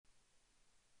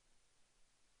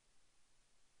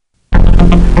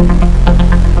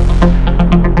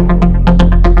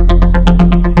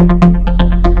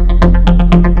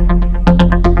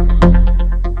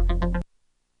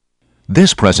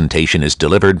This presentation is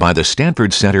delivered by the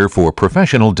Stanford Center for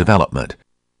Professional Development.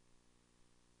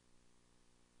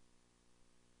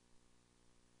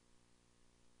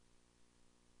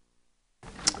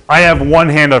 I have one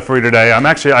handout for you today.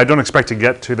 I don't expect to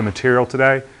get to the material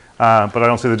today, but I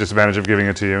don't see the disadvantage of giving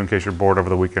it to you in case you're bored over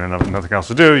the weekend and have nothing else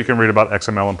to do. You can read about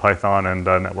XML and Python and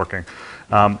networking.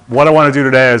 What I want to do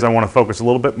today is I want to focus a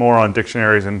little bit more on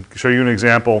dictionaries and show you an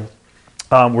example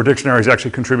where dictionaries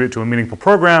actually contribute to a meaningful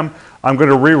program. I'm going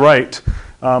to rewrite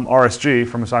RSG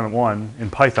from assignment 1 in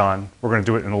Python. We're going to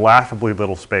do it in laughably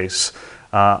little space.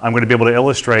 I'm going to be able to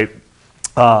illustrate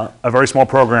a very small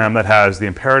program that has the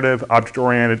imperative,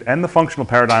 object-oriented, and the functional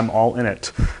paradigm all in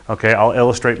it. Okay, I'll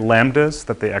illustrate lambdas,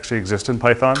 that they actually exist in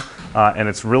Python, and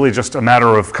it's really just a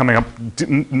matter of coming up,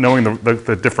 knowing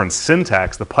the different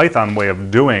syntax, the Python way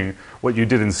of doing what you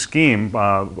did in Scheme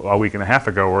a week and a half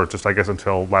ago, or just I guess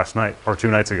until last night, or 2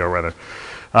 nights ago rather.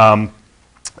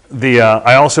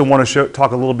 I also want to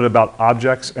talk a little bit about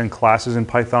objects and classes in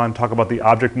Python, talk about the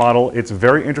object model. It's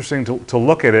very interesting to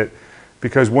look at it,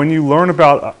 because when you learn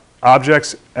about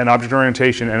objects and object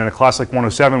orientation, and in a class like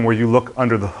 107 where you look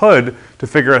under the hood to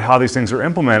figure out how these things are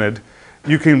implemented,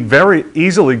 you can very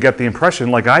easily get the impression,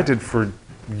 like I did for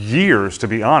years to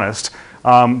be honest,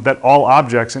 that all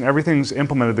objects and everything's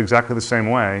implemented exactly the same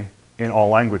way in all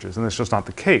languages, and it's just not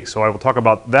the case. So I will talk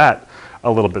about that a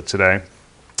little bit today.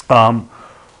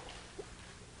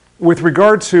 With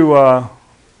regard to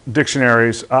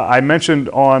dictionaries, I mentioned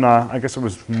on, I guess it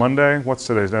was Monday, what's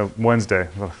today's, no, Wednesday,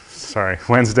 sorry,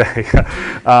 Wednesday,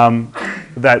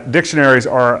 that dictionaries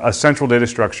are a central data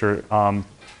structure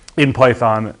in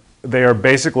Python. They are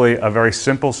basically a very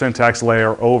simple syntax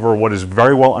layer over what is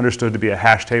very well understood to be a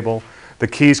hash table. The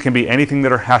keys can be anything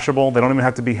that are hashable. They don't even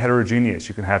have to be heterogeneous.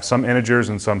 You can have some integers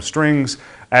and some strings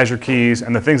as your keys,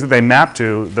 and the things that they map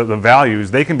to, the values,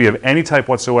 they can be of any type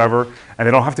whatsoever, and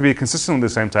they don't have to be consistently the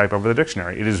same type over the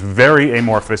dictionary. It is very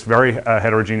amorphous, very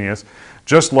heterogeneous,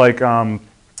 just like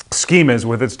Scheme is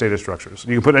with its data structures.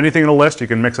 You can put anything in a list, you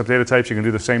can mix up data types, you can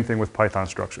do the same thing with Python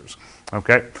structures.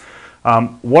 Okay?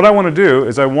 What I want to do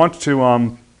is I want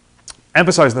to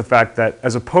emphasize the fact that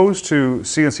as opposed to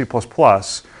C and C++,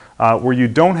 where you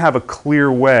don't have a clear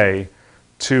way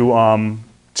to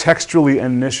textually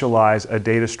initialize a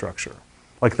data structure.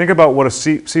 Like think about what a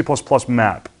C++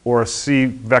 map or a C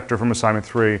vector from assignment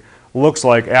 3 looks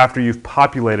like after you've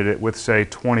populated it with, say,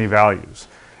 20 values.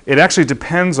 It actually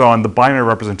depends on the binary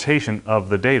representation of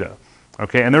the data.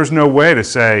 Okay, and there's no way to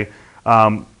say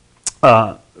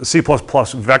C++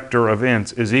 vector of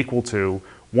ints is equal to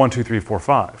 1, 2, 3, 4,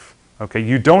 5. Okay,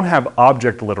 you don't have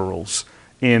object literals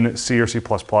in C or C++,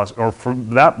 or for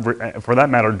that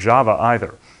matter, Java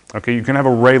either. Okay, you can have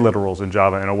array literals in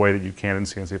Java in a way that you can in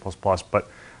C and C++, but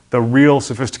the real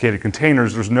sophisticated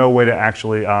containers, there's no way to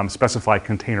actually specify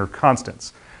container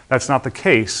constants. That's not the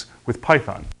case with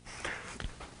Python.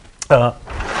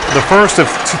 The first of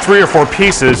 3 or 4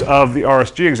 pieces of the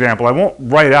RSG example, I won't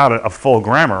write out a full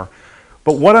grammar,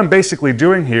 but what I'm basically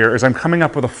doing here is I'm coming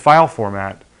up with a file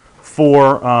format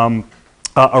for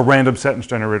a random sentence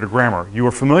generator grammar. You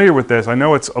are familiar with this. I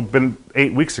know it's been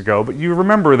 8 weeks ago, but you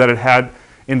remember that it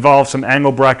involved some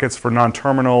angle brackets for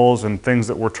non-terminals, and things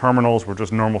that were terminals were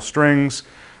just normal strings.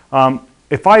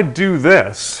 If I do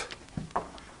this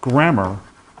grammar,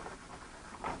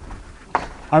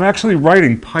 I'm actually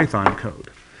writing Python code.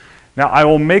 Now I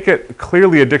will make it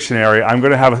clearly a dictionary. I'm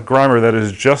going to have a grammar that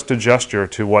is just a gesture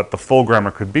to what the full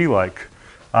grammar could be like.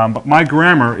 But my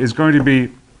grammar is going to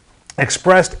be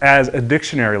expressed as a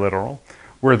dictionary literal,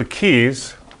 where the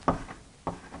keys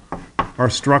are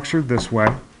structured this way,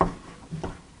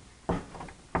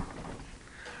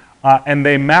 and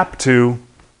they map to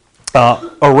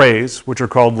arrays, which are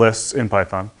called lists in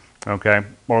Python, okay?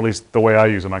 Or at least the way I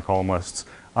use them, I call them lists.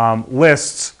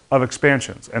 Lists of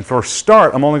expansions. And for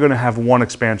start, I'm only going to have one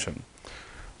expansion.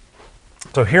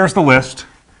 So here's the list.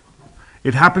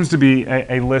 It happens to be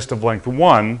a list of length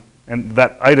 1, and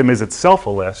that item is itself a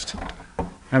list.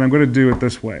 And I'm going to do it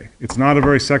this way. It's not a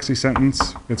very sexy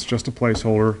sentence. It's just a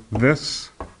placeholder. This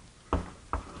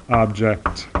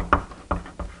object,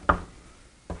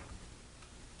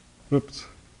 whoops,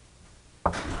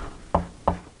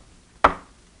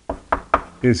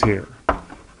 is here.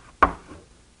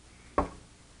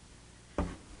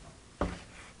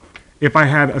 If I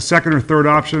had a second or third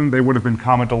option, they would have been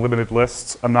comma delimited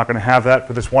lists. I'm not going to have that.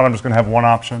 For this one, I'm just going to have one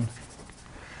option.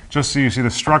 Just so you see the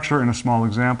structure in a small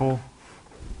example.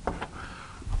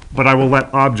 But I will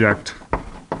let object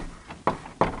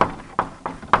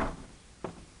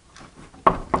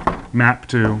map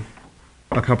to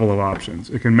a couple of options.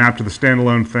 It can map to the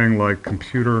standalone thing like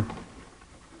computer.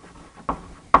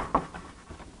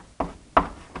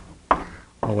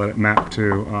 I'll let it map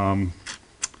to,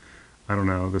 I don't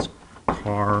know, this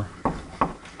car,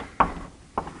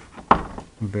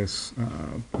 this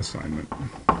assignment.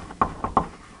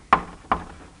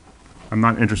 I'm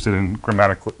not interested in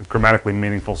grammatically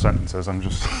meaningful sentences. I'm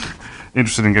just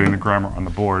interested in getting the grammar on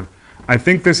the board. I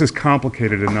think this is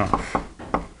complicated enough.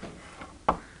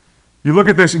 You look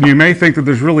at this and you may think that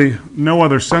there's really no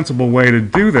other sensible way to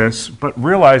do this, but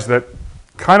realize that,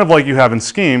 kind of like you have in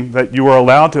Scheme, that you are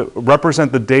allowed to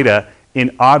represent the data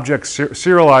in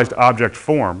serialized object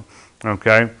form,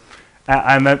 okay?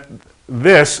 And that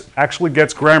this actually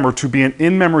gets grammar to be an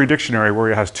in-memory dictionary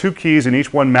where it has two keys and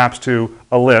each one maps to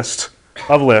a list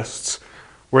of lists,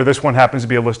 where this one happens to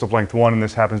be a list of length 1 and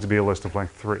this happens to be a list of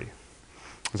length 3.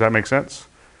 Does that make sense?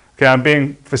 Okay, I'm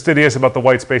being fastidious about the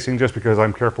white spacing just because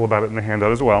I'm careful about it in the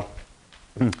handout as well.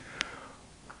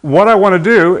 What I want to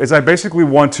do is I basically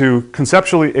want to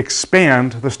conceptually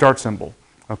expand the start symbol,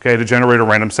 okay, to generate a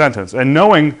random sentence. And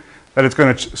knowing that it's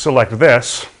going to select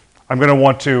this, I'm going to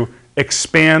want to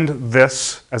expand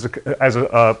this as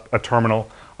a terminal.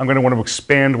 I'm going to want to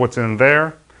expand what's in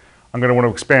there. I'm going to want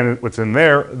to expand what's in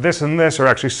there. This and this are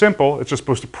actually simple. It's just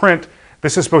supposed to print.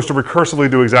 This is supposed to recursively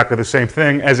do exactly the same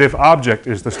thing as if object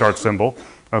is the start symbol,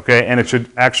 okay? And it should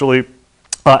actually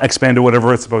expand to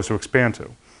whatever it's supposed to expand to,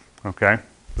 okay?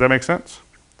 Does that make sense?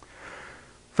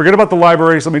 Forget about the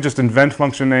libraries. Let me just invent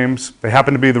function names. They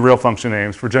happen to be the real function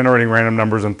names for generating random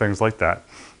numbers and things like that,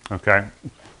 okay?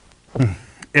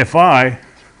 If I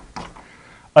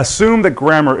assume that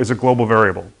grammar is a global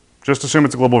variable, just assume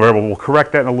it's a global variable. We'll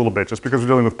correct that in a little bit. Just because we're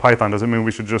dealing with Python doesn't mean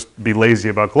we should just be lazy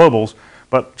about globals.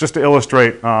 But just to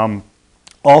illustrate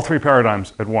all three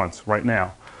paradigms at once right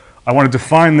now, I want to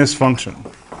define this function,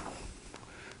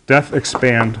 def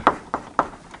expand,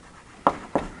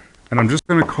 and I'm just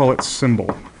going to call it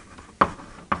symbol.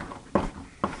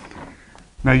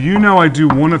 Now you know I do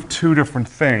one of two different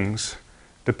things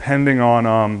depending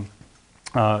on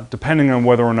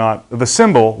whether or not the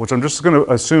symbol, which I'm just going to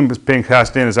assume is being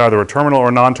cast in, is either a terminal or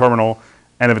non-terminal,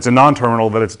 and if it's a non-terminal,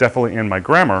 that it's definitely in my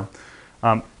grammar.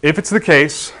 If it's the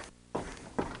case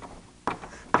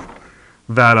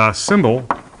that symbol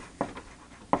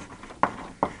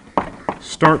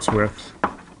starts with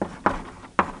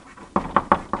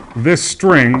this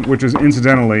string, which is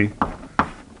incidentally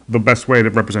the best way to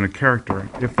represent a character,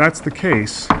 if that's the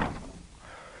case,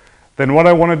 then what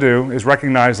I want to do is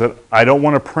recognize that I don't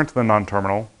want to print the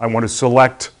non-terminal. I want to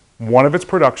select one of its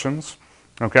productions,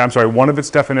 okay, I'm sorry, one of its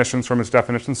definitions from its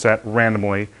definition set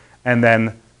randomly, and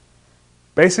then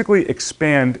basically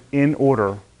expand in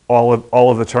order all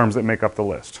of the terms that make up the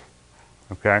list,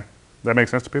 okay? Does that make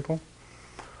sense to people?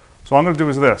 So all I'm going to do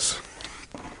is this.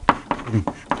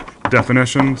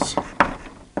 Definitions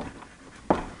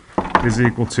is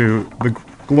equal to the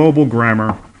global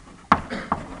grammar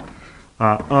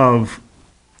of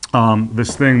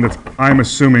this thing that I'm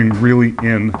assuming really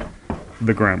in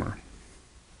the grammar,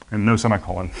 and no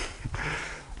semicolon,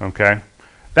 okay?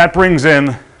 That brings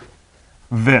in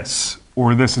this,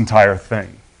 or this entire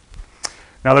thing.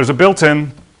 Now there's a built-in,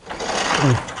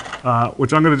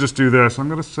 which I'm going to just do this. I'm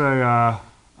going to say,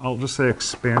 I'll just say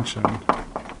expansion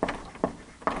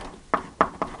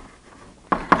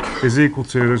is equal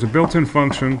to, there's a built-in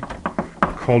function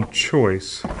called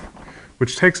choice,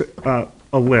 which takes a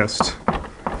list.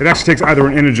 It actually takes either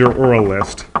an integer or a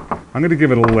list. I'm going to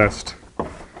give it a list.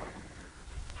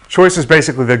 Choice is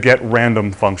basically the get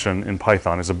random function in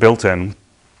Python. It's a built-in.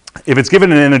 If it's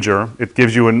given an integer, it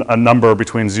gives you a number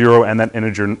between 0 and that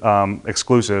integer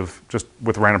exclusive, just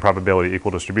with random probability, equal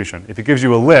distribution. If it gives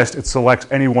you a list, it selects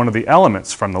any one of the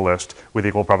elements from the list with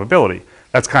equal probability.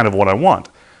 That's kind of what I want.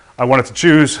 I want it to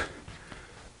choose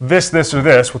this, or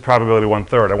this with probability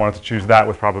 1/3. I want it to choose that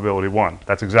with probability 1.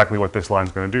 That's exactly what this line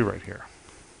is going to do right here.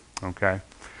 Okay.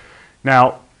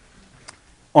 Now,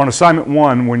 on assignment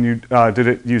 1, when you did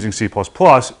it using C++,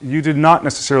 you did not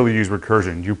necessarily use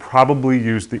recursion. You probably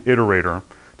used the iterator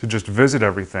to just visit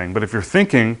everything. But if you're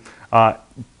thinking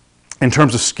in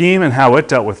terms of Scheme and how it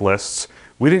dealt with lists,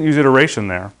 we didn't use iteration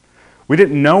there. We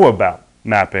didn't know about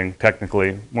mapping,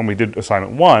 technically, when we did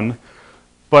assignment 1.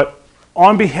 But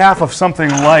on behalf of something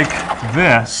like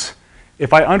this,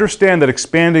 if I understand that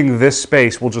expanding this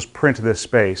space will just print this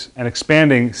space, and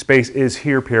expanding space is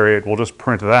here period will just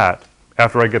print that,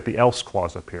 after I get the else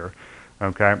clause up here,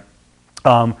 okay?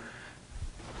 And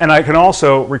I can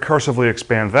also recursively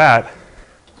expand that.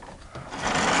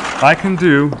 I can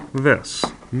do this,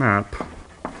 map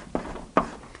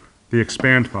the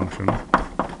expand function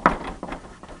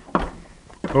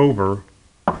over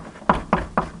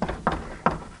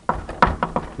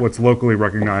what's locally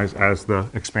recognized as the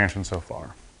expansion so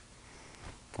far.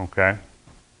 Okay?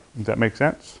 Does that make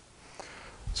sense?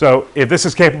 So if this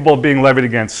is capable of being levied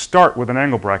against start with an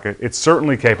angle bracket, it's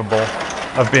certainly capable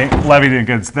of being levied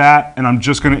against that, and I'm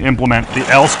just going to implement the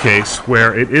else case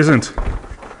where it isn't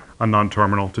a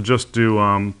non-terminal to just do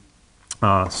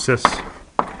sys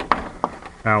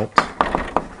out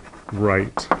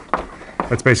right.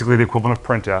 That's basically the equivalent of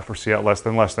printf, or cout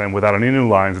less than, without any new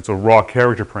lines. It's a raw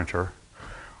character printer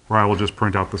where I will just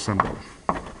print out the symbol.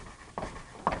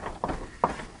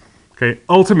 Okay,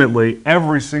 ultimately,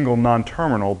 every single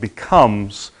non-terminal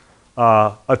becomes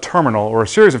a terminal or a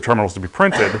series of terminals to be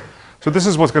printed. So this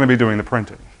is what's going to be doing the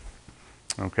printing.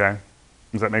 Okay,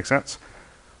 does that make sense?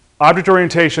 Object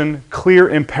orientation, clear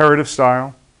imperative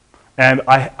style, and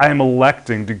I am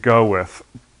electing to go with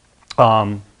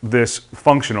this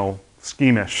functional,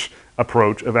 schemish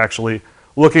approach of actually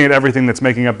looking at everything that's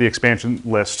making up the expansion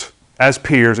list as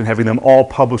peers and having them all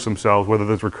publish themselves, whether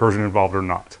there's recursion involved or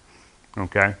not.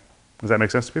 Okay? Does that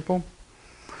make sense to people?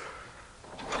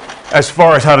 As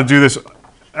far as how to do this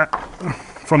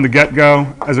from the get-go,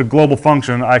 as a global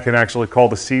function, I can actually call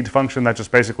the seed function. That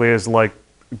just basically is like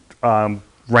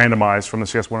randomized from the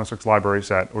CS106 library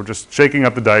set. We're just shaking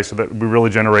up the dice so that we really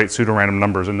generate pseudo-random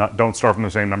numbers and don't start from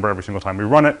the same number every single time we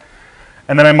run it.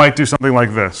 And then I might do something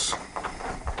like this.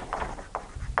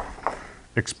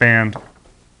 Expand.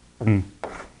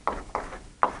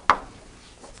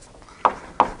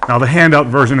 Now the handout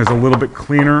version is a little bit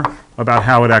cleaner about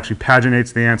how it actually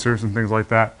paginates the answers and things like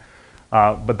that.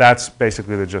 But that's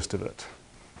basically the gist of it.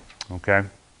 Okay?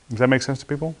 Does that make sense to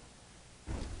people?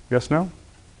 Yes, no?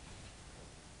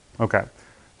 Okay.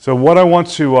 So what I want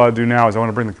to do now is I want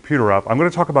to bring the computer up. I'm going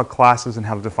to talk about classes and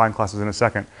how to define classes in a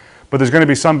second. But there's going to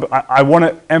be some, I want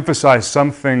to emphasize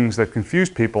some things that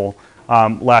confused people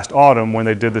last autumn when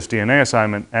they did this DNA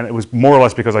assignment. And it was more or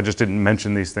less because I just didn't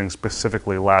mention these things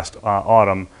specifically last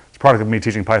autumn. It's a product of me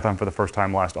teaching Python for the first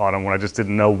time last autumn when I just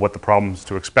didn't know what the problems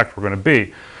to expect were going to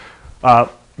be.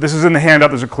 This is in the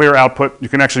handout. There's a clear output. You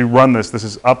can actually run this. This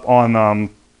is up on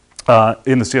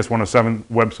in the CS107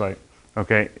 website.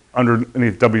 Okay,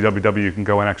 underneath www, you can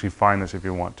go and actually find this if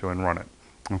you want to and run it.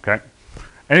 Okay.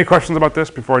 Any questions about this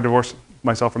before I divorce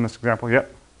myself from this example?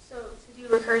 Yep. So to do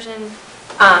recursion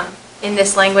in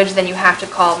this language, then you have to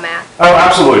call map. Oh,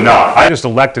 absolutely not. I just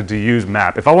elected to use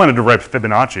map. If I wanted to write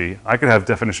Fibonacci, I could have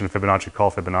definition of Fibonacci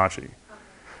call Fibonacci. Okay.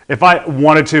 If I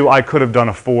wanted to, I could have done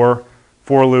a for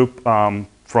loop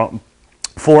from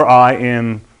for I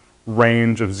in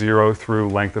range of 0 through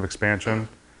length of expansion.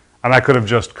 And I could have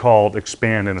just called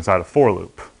expand inside a for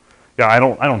loop. Yeah, I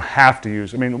don't have to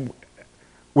use, I mean,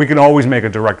 we can always make a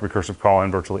direct recursive call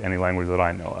in virtually any language that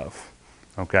I know of.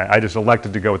 Okay, I just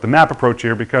elected to go with the map approach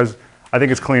here because I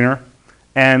think it's cleaner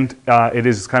and it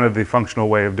is kind of the functional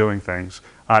way of doing things.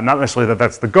 Not necessarily that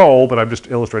that's the goal, but I'm just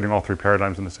illustrating all three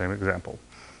paradigms in the same example.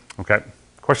 Okay,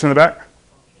 question in the back? Can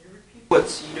you repeat what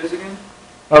seed is again?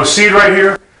 Oh, seed right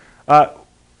here.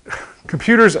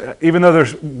 Computers, even though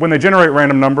when they generate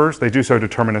random numbers, they do so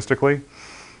deterministically.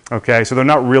 Okay, so they're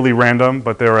not really random,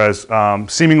 but they're as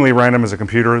seemingly random as a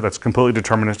computer that's completely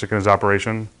deterministic in its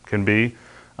operation can be.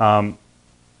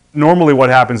 Normally what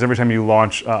happens every time you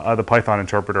launch the Python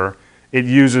interpreter, it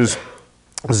uses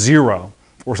 0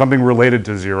 or something related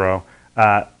to 0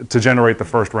 to generate the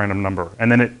first random number. And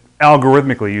then it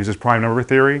algorithmically uses prime number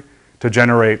theory to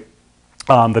generate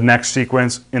the next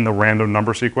sequence in the random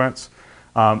number sequence.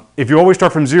 If you always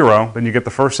start from 0, then you get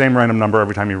the first same random number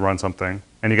every time you run something,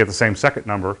 and you get the same second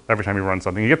number every time you run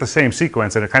something. You get the same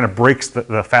sequence, and it kind of breaks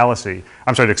the fallacy.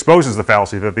 I'm sorry, it exposes the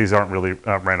fallacy that these aren't really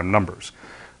random numbers.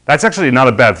 That's actually not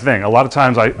a bad thing. A lot of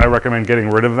times I recommend getting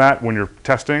rid of that when you're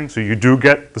testing, so you do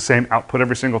get the same output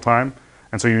every single time,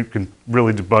 and so you can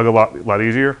really debug a lot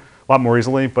easier, a lot more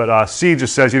easily. But C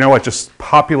just says, you know what, just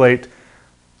populate,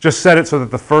 just set it so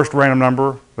that the first random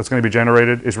number that's going to be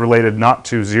generated is related not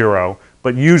to 0,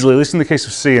 but usually, at least in the case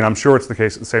of C, and I'm sure it's the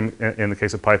same in the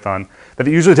case of Python, that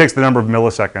it usually takes the number of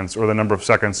milliseconds or the number of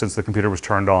seconds since the computer was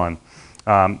turned on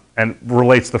and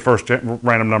relates the first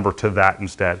random number to that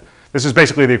instead. This is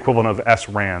basically the equivalent of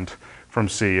srand from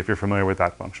C, if you're familiar with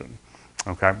that function.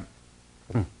 Okay?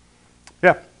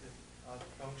 Yeah?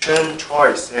 Function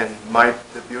choice and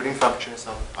the building functions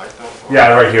of Python.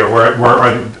 Yeah, right here.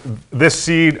 Where this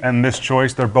seed and this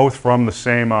choice, they're both from the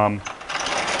same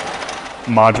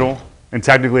module. And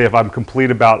technically, if I'm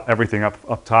complete about everything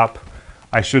up top,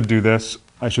 I should do this.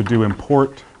 I should do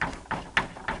import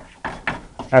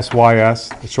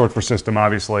SYS, it's short for system,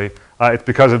 obviously. It's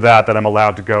because of that I'm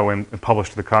allowed to go and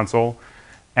publish to the console.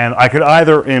 And I could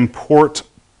either import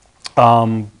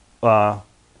the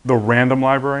random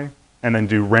library and then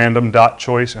do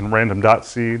random.choice and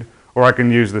random.seed, or I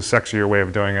can use the sexier way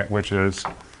of doing it, which is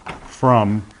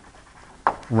from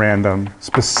random,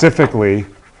 specifically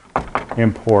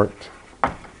import,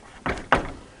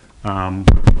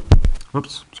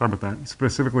 oops, sorry about that,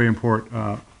 specifically import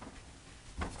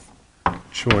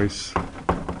choice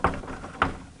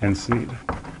and seed.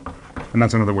 And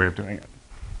that's another way of doing it.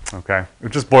 Okay,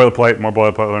 it's just boilerplate, more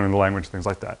boilerplate, learning the language, things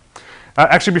like that.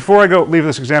 Actually, before I leave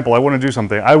this example, I want to do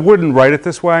something. I wouldn't write it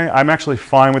this way. I'm actually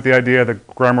fine with the idea that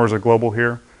grammars are global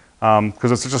here,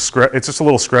 because it's just a script. It's just a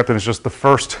little script, and it's just the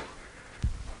first.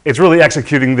 It's really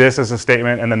executing this as a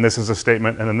statement, and then this is a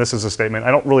statement, and then this is a statement.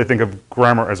 I don't really think of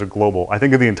grammar as a global. I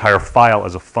think of the entire file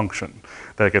as a function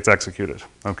that gets executed.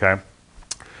 Okay.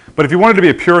 But if you wanted to be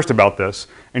a purist about this,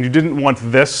 and you didn't want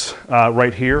this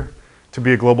right here to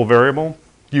be a global variable,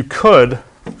 you could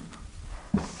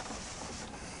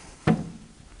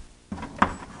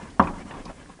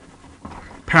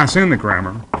pass in the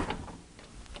grammar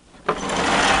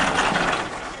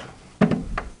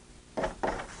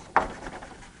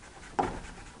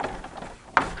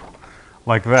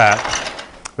like that.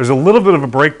 There's a little bit of a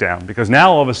breakdown because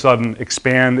now all of a sudden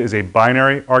expand is a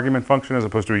binary argument function as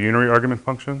opposed to a unary argument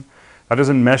function. That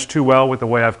doesn't mesh too well with the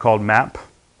way I've called map.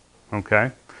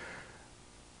 Okay.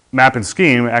 Map and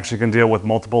scheme actually can deal with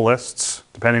multiple lists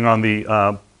depending on the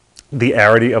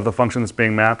arity of the function that's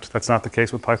being mapped. That's not the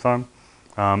case with Python.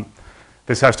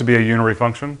 This has to be a unary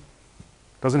function.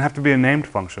 It doesn't have to be a named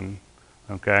function.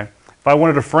 Okay. If I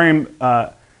wanted to frame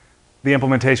the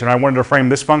implementation, I wanted to frame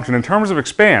this function in terms of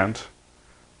expand,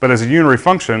 but as a unary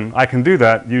function, I can do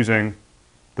that using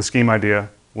the scheme idea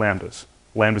lambdas.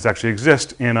 Lambdas actually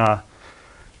exist in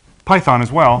Python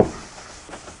as well.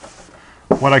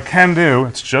 What I can do,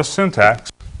 it's just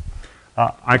syntax.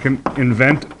 I can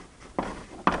invent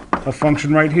a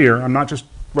function right here. I'm not just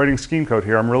writing scheme code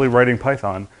here. I'm really writing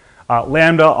Python.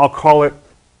 Lambda, I'll call it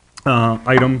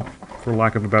item, for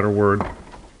lack of a better word.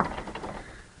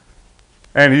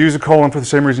 And you use a colon for the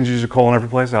same reasons you use a colon every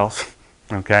place else.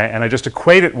 Okay, and I just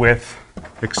equate it with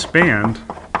expand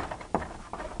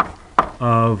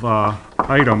of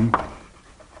item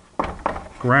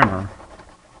grammar.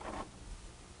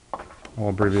 I'll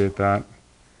abbreviate that.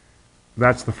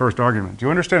 That's the first argument. Do you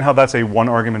understand how that's a one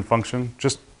argument function?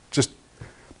 Just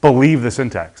believe the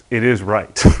syntax. It is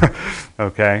right.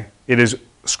 Okay? It is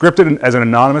scripted as an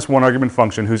anonymous one argument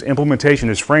function whose implementation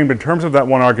is framed in terms of that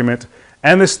one argument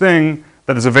and this thing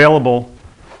that is available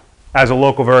as a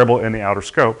local variable in the outer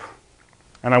scope.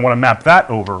 And I want to map that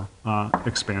over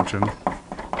expansion.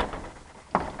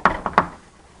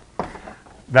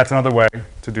 That's another way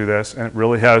to do this, and it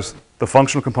really has the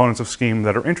functional components of scheme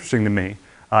that are interesting to me,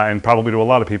 and probably to a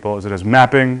lot of people, is it has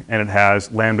mapping and it has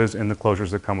lambdas in the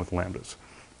closures that come with lambdas.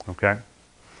 Okay?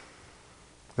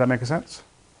 Does that make sense?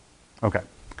 Okay,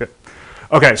 good.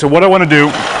 Okay, so what I want to do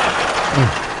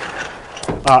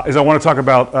is I want to talk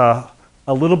about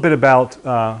a little bit about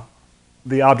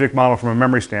the object model from a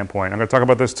memory standpoint. I'm going to talk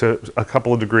about this to a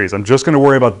couple of degrees. I'm just going to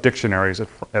worry about dictionaries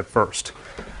at first.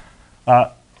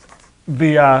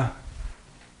 The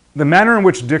manner in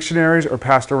which dictionaries are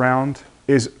passed around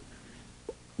is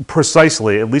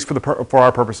precisely, at least for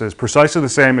our purposes, precisely the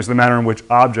same as the manner in which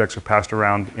objects are passed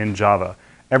around in Java.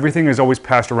 Everything is always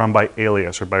passed around by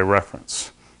alias or by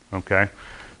reference. Okay?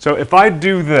 So if I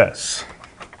do this,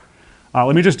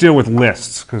 let me just deal with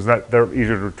lists because they're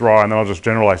easier to draw, and then I'll just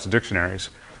generalize to dictionaries.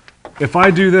 If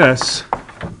I do this,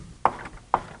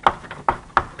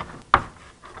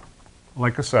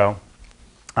 like so,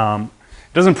 it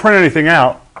doesn't print anything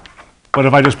out, but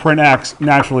if I just print X,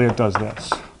 naturally it does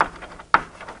this.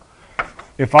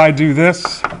 If I do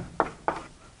this,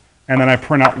 and then I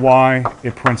print out Y,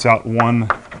 it prints out 1,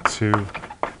 2,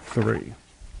 3.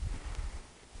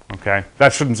 Okay?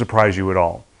 That shouldn't surprise you at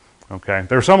all. Okay?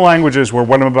 There are some languages where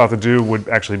what I'm about to do would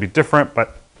actually be different,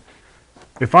 but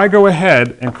if I go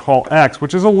ahead and call X,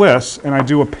 which is a list, and I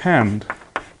do append,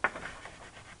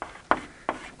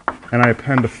 and I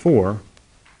append to 4,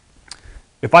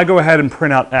 if I go ahead and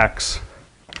print out X,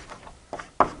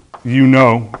 you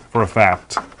know for a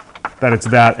fact that it's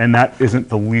that, and that isn't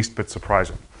the least bit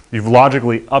surprising. You've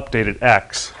logically updated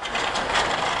X.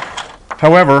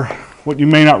 However, what you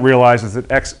may not realize is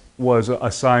that X was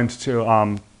assigned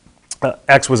to,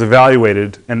 X was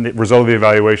evaluated, and the result of the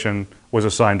evaluation was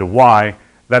assigned to Y.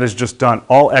 That is just done.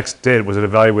 All X did was it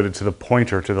evaluated to the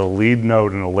pointer, to the lead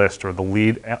node in a list, or the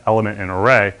lead element in an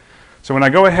array. So when I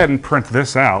go ahead and print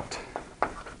this out,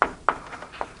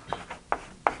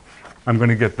 I'm going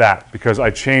to get that because I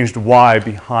changed Y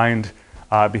behind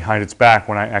its back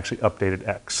when I actually updated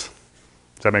X.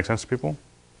 Does that make sense to people?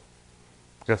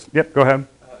 Yes? Yep, go ahead.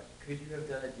 Could you have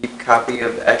done a deep copy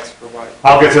of X for Y?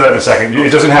 I'll get to that in a second.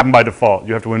 It doesn't happen by default.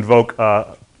 You have to invoke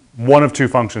one of two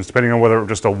functions, depending on whether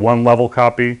just a one-level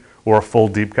copy or a full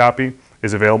deep copy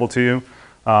is available to you.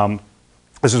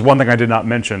 This is one thing I did not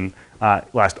mention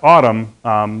last autumn,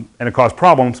 and it caused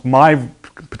problems. My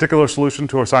particular solution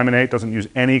to assignment 8 doesn't use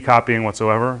any copying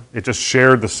whatsoever. It just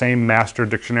shared the same master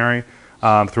dictionary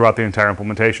throughout the entire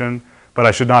implementation. But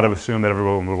I should not have assumed that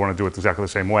everyone would want to do it exactly the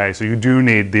same way. So you do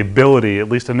need the ability, at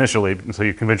least initially, until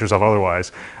you convince yourself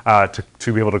otherwise,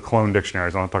 to be able to clone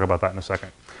dictionaries. I'll talk about that in a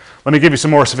second. Let me give you some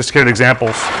more sophisticated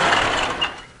examples.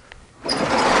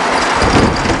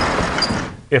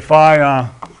 If I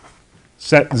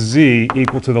set Z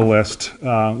equal to the list,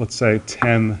 let's say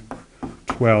 10,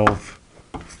 12,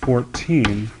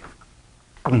 14,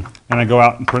 and I go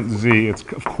out and print Z, it's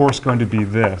of course going to be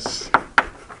this.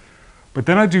 But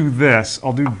then I do this,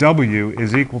 I'll do W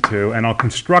is equal to, and I'll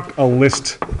construct a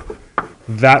list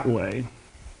that way.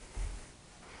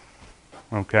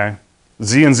 Okay?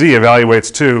 Z and Z evaluates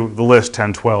to the list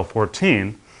 10, 12,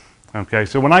 14. Okay,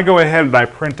 so when I go ahead and I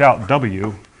print out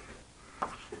W,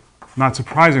 not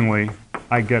surprisingly,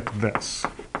 I get this.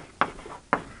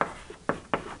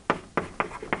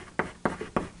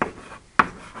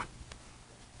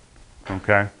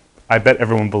 Okay? I bet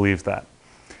everyone believes that.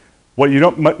 What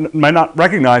you might not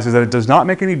recognize is that it does not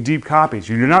make any deep copies.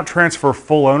 You do not transfer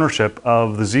full ownership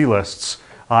of the Z lists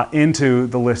into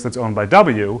the list that's owned by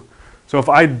W. So if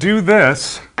I do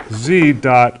this, Z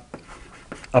dot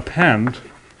append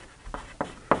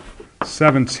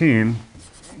 17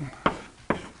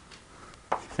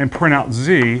 and print out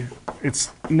Z,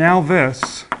 it's now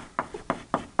this.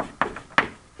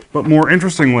 But more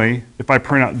interestingly, if I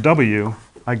print out W,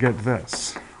 I get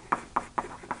this.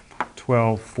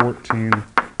 12, 14,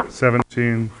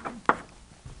 17,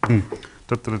 10,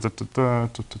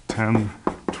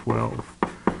 12,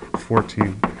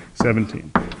 14,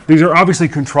 17. These are obviously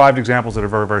contrived examples that are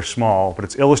very, very small, but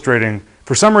it's illustrating,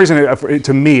 for some reason,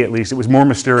 to me at least, it was more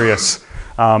mysterious.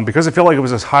 Because I feel like it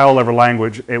was this high-level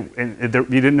language, you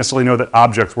didn't necessarily know that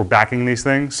objects were backing these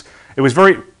things. It was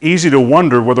very easy to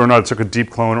wonder whether or not it took a deep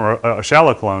clone or a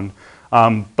shallow clone.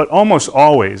 But almost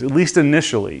always, at least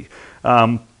initially,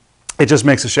 it just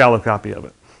makes a shallow copy of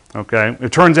it. Okay?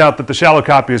 It turns out that the shallow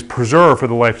copy is preserved for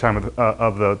the lifetime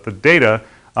of the data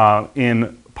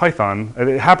in Python.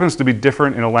 It happens to be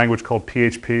different in a language called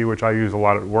PHP, which I use a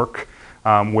lot at work,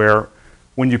 where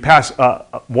when you pass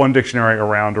one dictionary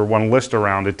around or one list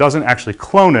around, it doesn't actually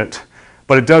clone it,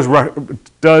 but it does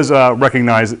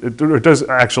recognize, it does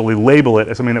actually label it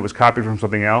as something that was copied from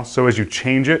something else. So as you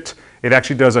change it, it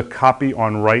actually does a copy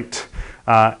on write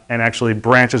and actually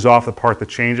branches off the part that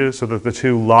changes so that the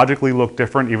two logically look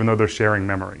different even though they're sharing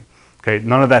memory. Okay,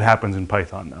 none of that happens in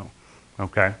Python though.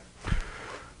 Okay.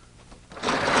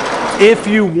 If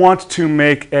you want to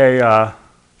make a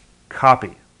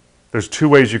copy, there's two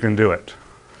ways you can do it.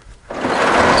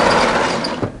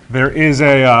 There is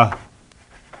a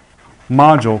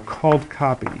module called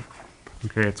copy.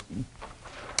 Okay,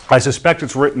 I suspect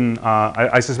it's written.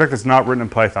 I suspect it's not written in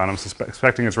Python. I'm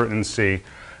suspecting it's written in C.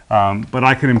 But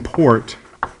I can import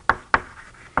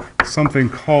something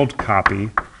called copy.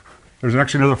 There's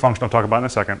actually another function I'll talk about in a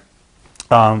second.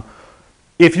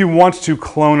 If you want to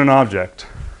clone an object,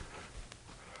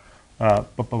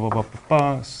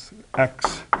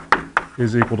 x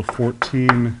is equal to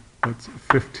 14. That's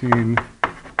 15.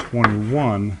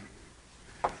 21,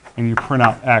 and you print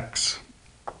out x,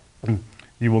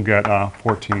 you will get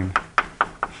 14,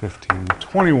 15,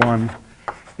 21.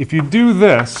 If you do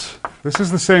this, this is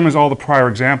the same as all the prior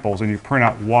examples, and you print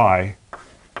out y,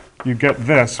 you get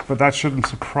this, but that shouldn't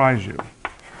surprise you.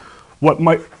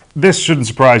 This shouldn't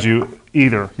surprise you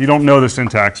either. You don't know the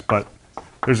syntax, but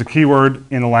there's a keyword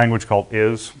in the language called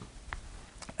is.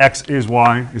 X is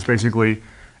y is basically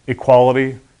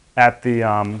equality at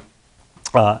the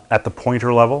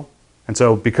pointer level. And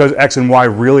so because x and y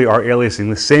really are aliasing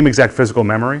the same exact physical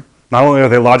memory, not only are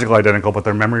they logically identical, but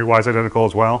they're memory-wise identical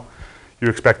as well, you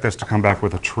expect this to come back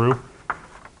with a true.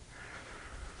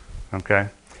 Okay?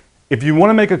 If you want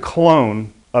to make a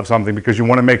clone of something because you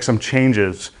want to make some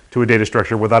changes to a data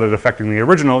structure without it affecting the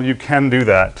original, you can do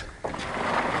that.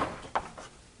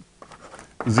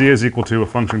 Z is equal to a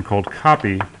function called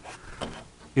copy.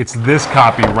 It's this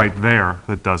copy right there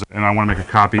that does it, and I want to make a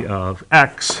copy of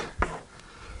x.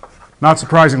 Not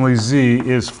surprisingly, Z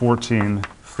is 14,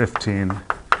 15,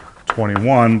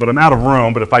 21, but I'm out of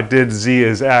room. But if I did Z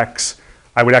as x,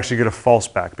 I would actually get a false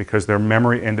back because they're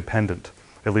memory independent,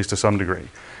 at least to some degree.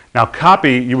 Now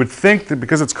copy, you would think that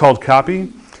because it's called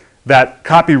copy, that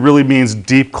copy really means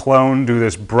deep clone, do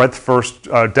this depth first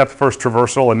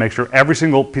traversal and make sure every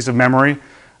single piece of memory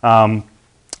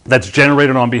that's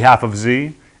generated on behalf of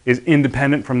Z is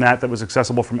independent from that was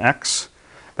accessible from X.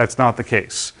 That's not the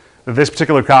case. This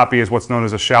particular copy is what's known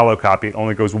as a shallow copy. It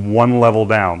only goes one level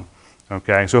down.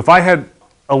 Okay, so if I had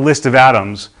a list of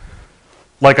atoms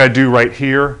like I do right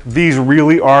here, these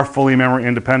really are fully memory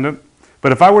independent.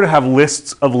 But if I were to have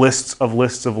lists of lists of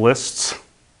lists of lists,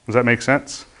 does that make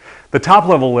sense? The top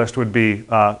level list would be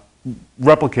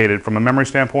replicated from a memory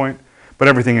standpoint, but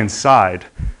everything inside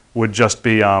would just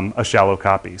be a shallow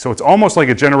copy. So it's almost like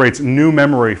it generates new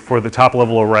memory for the top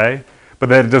level array, but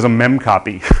then it does a mem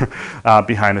copy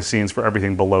behind the scenes for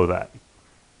everything below that.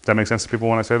 Does that make sense to people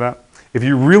when I say that? If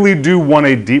you really do want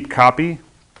a deep copy,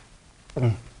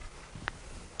 then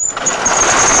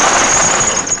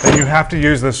you have to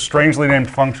use this strangely named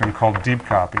function called deep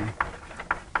copy.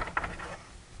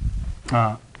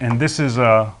 And this is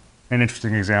an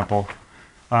interesting example.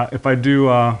 If I do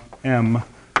M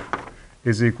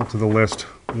is equal to the list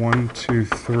 1, 2,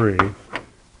 3,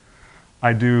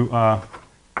 I do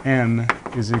N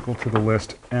is equal to the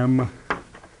list M,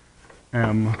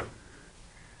 M,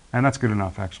 and that's good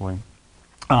enough actually.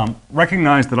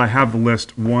 Recognize that I have the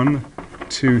list 1,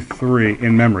 2, 3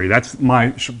 in memory. That's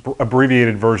my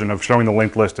abbreviated version of showing the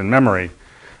linked list in memory.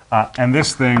 And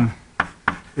this thing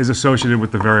is associated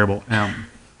with the variable M.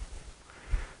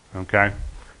 Okay?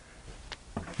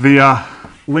 The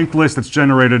linked list that's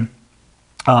generated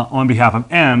on behalf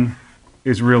of N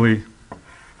is really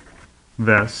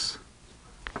this.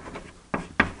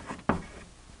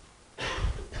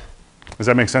 Does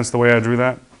that make sense the way I drew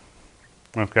that?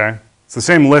 Okay. So the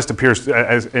same list appears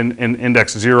as in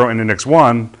index 0 and index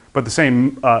 1, but the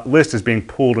same list is being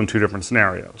pulled in two different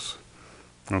scenarios.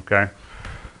 Okay.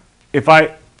 If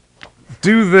I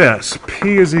do this,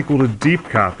 P is equal to deep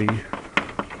copy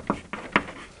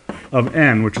of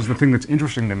N, which is the thing that's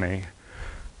interesting to me.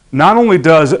 Not only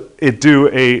does it do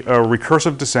a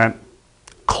recursive descent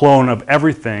clone of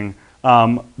everything,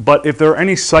 but if there are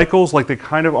any cycles like they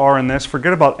kind of are in this,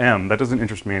 forget about M. That doesn't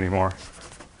interest me anymore.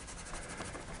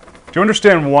 Do you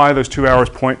understand why those 2 arrows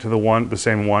point to the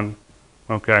same one?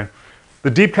 Okay. The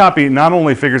deep copy not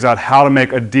only figures out how to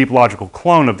make a deep logical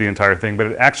clone of the entire thing, but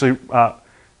it actually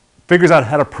figures out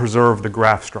how to preserve the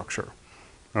graph structure.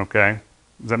 Okay.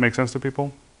 Does that make sense to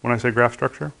people when I say graph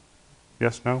structure?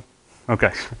 Yes, no?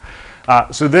 Okay.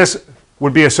 So this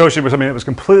would be associated with something that was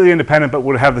completely independent but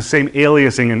would have the same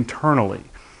aliasing internally.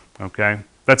 Okay.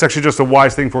 That's actually just a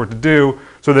wise thing for it to do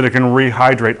so that it can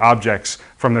rehydrate objects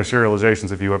from their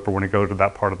serializations if you ever want to go to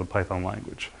that part of the Python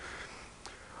language.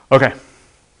 Okay,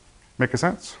 make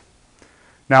sense?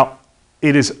 Now,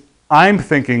 I'm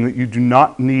thinking that you do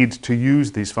not need to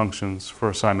use these functions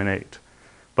for assignment 8.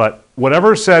 But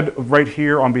whatever is said right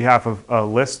here on behalf of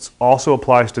lists also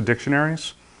applies to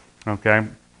dictionaries. Okay?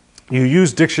 You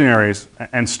use dictionaries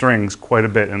and strings quite a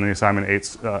bit in the assignment 8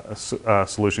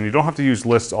 solution. You don't have to use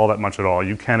lists all that much at all.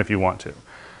 You can if you want to.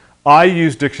 I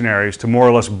use dictionaries to more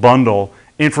or less bundle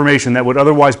information that would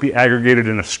otherwise be aggregated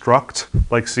in a struct,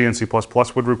 like C and C++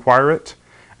 would require it.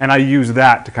 And I use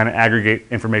that to kind of aggregate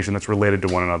information that's related to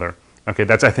one another. Okay,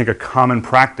 that's, I think, a common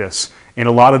practice in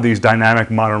a lot of these dynamic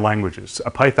modern languages.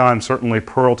 Python, certainly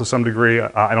Perl to some degree.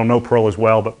 I don't know Perl as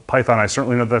well, but Python, I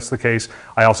certainly know that's the case.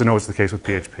 I also know it's the case with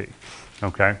PHP.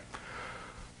 Okay?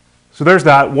 So there's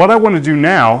that. What I want to do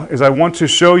now is I want to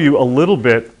show you a little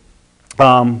bit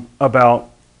about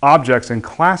objects and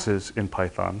classes in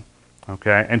Python,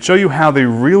 okay, and show you how they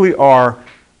really are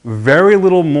very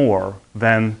little more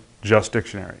than just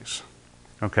dictionaries.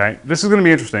 Okay? This is going to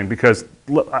be interesting because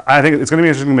I think it's going to be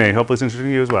interesting to me. Hopefully it's interesting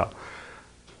to you as well.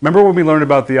 Remember when we learned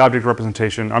about the object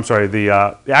representation, I'm sorry, the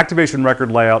activation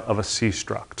record layout of a C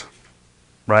struct,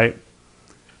 right?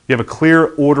 You have a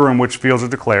clear order in which fields are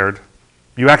declared.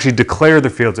 You actually declare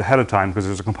the fields ahead of time because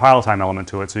there's a compile time element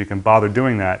to it, so you can bother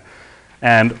doing that.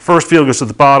 And first field goes to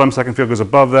the bottom, second field goes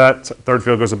above that, third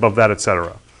field goes above that,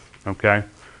 etc. Okay?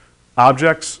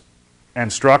 Objects and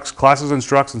structs, classes and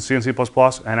structs in C and C++,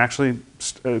 and actually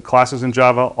classes in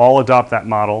Java all adopt that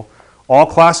model. All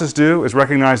classes do is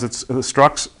recognize that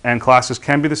structs and classes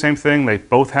can be the same thing. They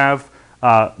both have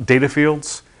data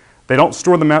fields. They don't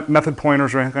store the method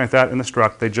pointers or anything like that in the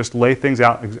struct. They just lay things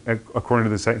out according to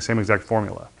the same exact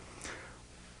formula.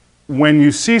 When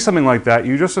you see something like that,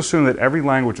 you just assume that every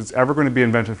language that's ever going to be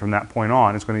invented from that point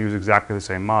on is going to use exactly the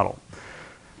same model.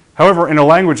 However, in a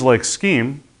language like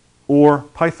Scheme or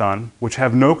Python, which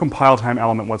have no compile time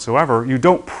element whatsoever, you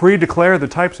don't pre-declare the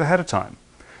types ahead of time.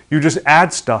 You just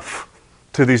add stuff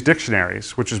to these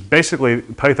dictionaries, which is basically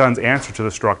Python's answer to the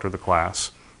struct or the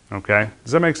class. Okay?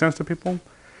 Does that make sense to people?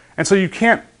 And so you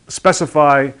can't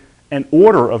specify an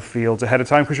order of fields ahead of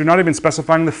time because you're not even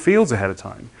specifying the fields ahead of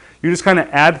time. You just kind of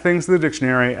add things to the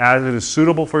dictionary as it is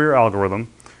suitable for your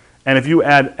algorithm. And if you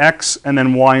add X and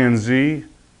then Y and Z,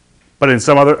 but in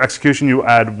some other execution you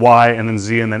add Y and then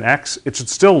Z and then X, it should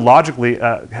still logically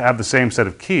have the same set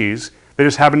of keys. They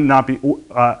just happen to not be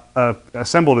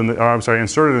assembled in the, or I'm sorry,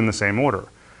 inserted in the same order.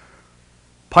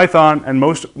 Python and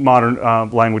most modern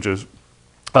languages,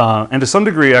 and to some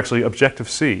degree actually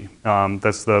Objective-C,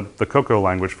 that's the Cocoa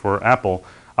language for Apple,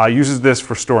 uses this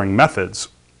for storing methods.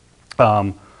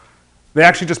 They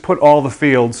actually just put all the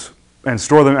fields and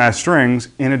store them as strings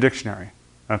in a dictionary.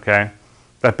 Okay,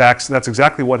 that's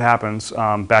exactly what happens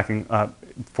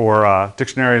for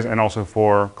dictionaries and also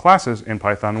for classes in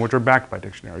Python, which are backed by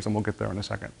dictionaries, and we'll get there in a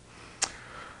second.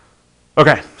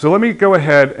 Okay, so let me go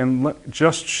ahead and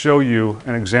just show you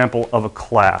an example of a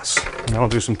class. And I'll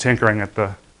do some tinkering at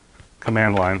the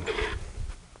command line.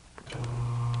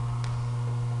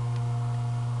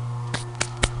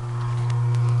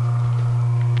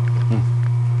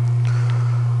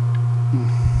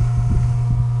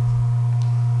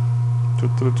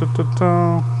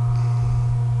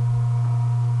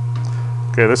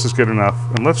 Okay, this is good enough.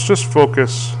 And let's just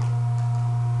focus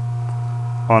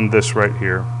on this right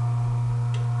here.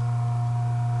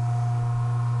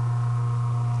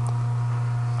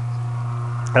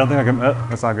 I don't think I can,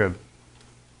 that's not good.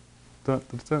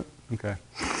 Okay.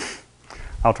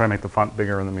 I'll try and make the font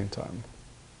bigger in the meantime.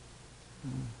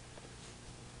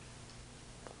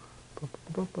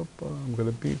 I'm going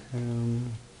to beat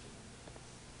him.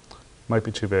 Might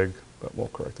be too big, but we'll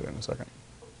correct it in a second.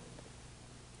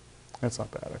 That's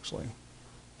not bad, actually.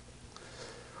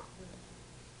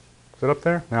 Is it up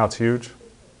there? Now it's huge.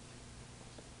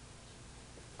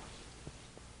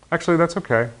 Actually, that's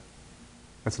okay.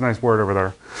 That's a nice word over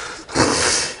there.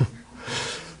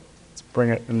 Let's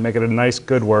bring it and make it a nice,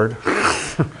 good word.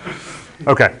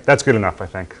 Okay, that's good enough, I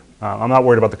think. I'm not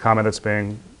worried about the comment that's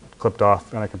being clipped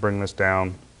off, and I can bring this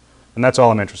down. And that's all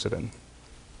I'm interested in.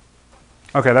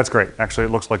 Okay, that's great. Actually,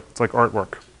 it looks like it's like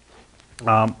artwork.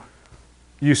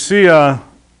 You see the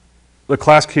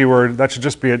class keyword. That should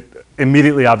just be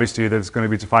immediately obvious to you that it's going to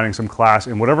be defining some class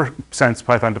in whatever sense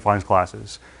Python defines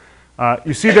classes.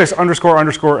 You see this underscore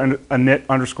underscore and a init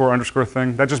underscore underscore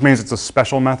thing. That just means it's a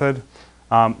special method.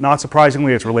 Not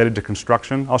surprisingly, it's related to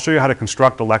construction. I'll show you how to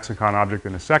construct a lexicon object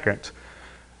in a second.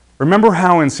 Remember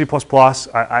how in C++,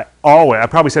 I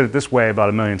probably said it this way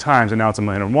about 1,000,000 times, and now it's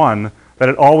 1,000,001, that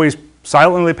it always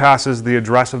silently passes the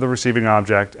address of the receiving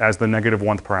object as the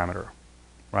 -1th parameter,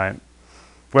 right?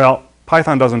 Well,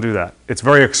 Python doesn't do that. It's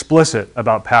very explicit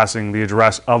about passing the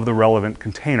address of the relevant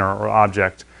container or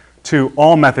object to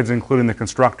all methods, including the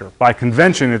constructor. By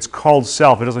convention, it's called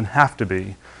self. It doesn't have to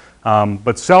be.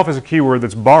 But self is a keyword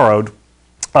that's borrowed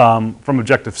from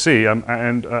Objective-C, and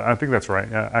I think that's right.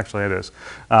 Yeah, actually, it is.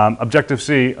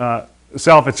 Objective-C,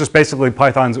 self, it's just basically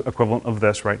Python's equivalent of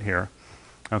this right here.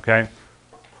 Okay?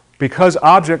 Because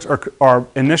objects are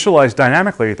initialized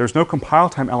dynamically, there's no compile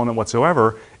time element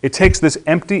whatsoever. It takes this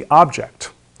empty object.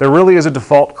 There really is a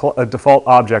default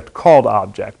object called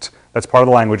object. That's part of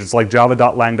the language. It's like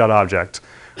java.lang.object.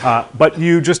 But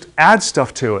you just add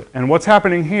stuff to it. And what's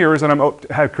happening here is that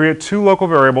I've created two local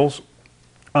variables.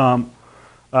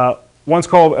 One's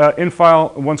called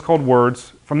infile, one's called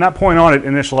words. From that point on, it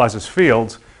initializes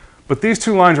fields. But these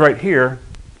two lines right here,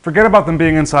 forget about them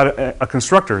being inside a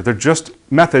constructor. They're just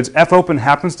methods. fopen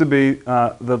happens to be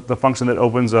the function that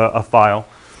opens a file.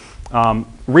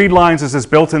 Readlines is this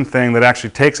built-in thing that actually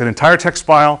takes an entire text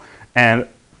file and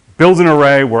builds an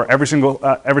array where every single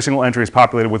entry is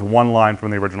populated with one line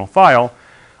from the original file.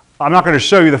 I'm not going to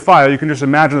show you the file. You can just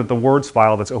imagine that the words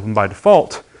file that's open by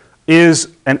default is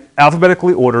an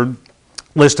alphabetically ordered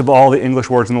list of all the English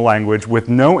words in the language with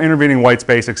no intervening white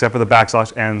space except for the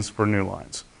 \ns for new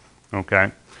lines.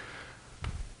 Okay?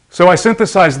 So I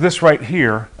synthesized this right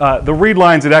here. The read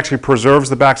lines, it actually preserves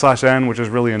the \n, which is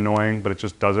really annoying, but it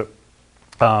just does it.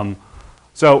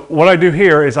 So what I do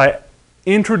here is I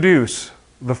introduce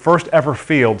the first ever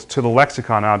field to the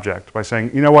lexicon object by saying,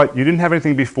 you know what, you didn't have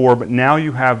anything before, but now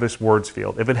you have this words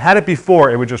field. If it had it before,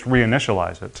 it would just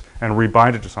reinitialize it and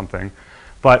rebind it to something.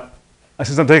 But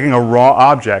since I'm taking a raw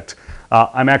object,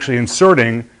 I'm actually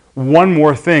inserting one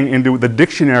more thing into the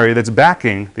dictionary that's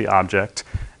backing the object,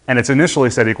 and it's initially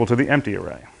set equal to the empty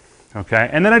array. Okay?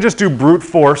 And then I just do brute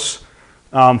force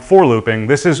for looping.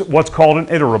 This is what's called an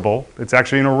iterable. It's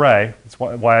actually an array. That's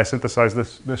why I synthesized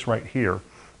this right here.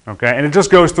 Okay? And it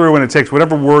just goes through and it takes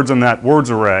whatever words in that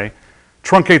words array,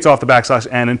 truncates off the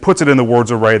 \n, and puts it in the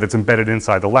words array that's embedded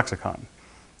inside the lexicon.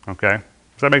 Okay?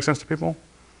 Does that make sense to people?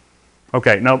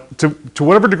 Okay, now to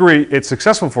whatever degree it's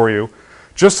successful for you,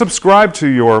 just subscribe to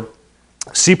your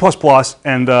C++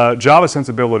 and Java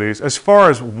sensibilities as far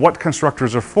as what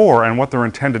constructors are for and what they're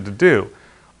intended to do.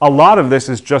 A lot of this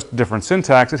is just different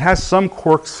syntax. It has some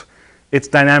quirks. It's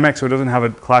dynamic, so it doesn't have a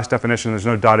class definition. There's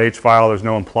no .h file. There's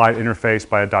no implied interface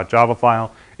by a .java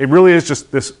file. It really is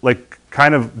just this like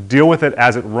kind of deal with it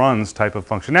as it runs type of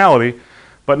functionality.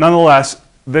 But nonetheless,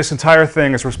 this entire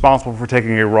thing is responsible for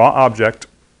taking a raw object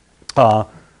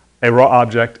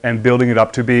and building it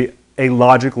up to be a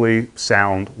logically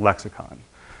sound lexicon.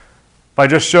 If I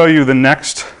just show you the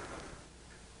next,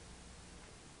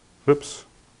 oops,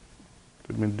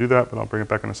 didn't mean to do that, but I'll bring it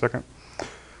back in a second.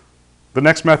 The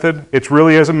next method, it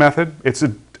really is a method. It's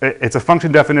a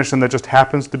function definition that just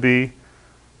happens to be,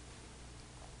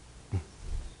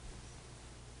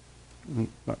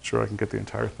 not sure I can get the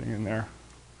entire thing in there.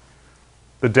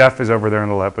 The def is over there on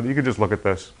the left, but you can just look at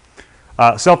this.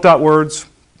 Self.words,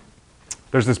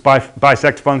 there's this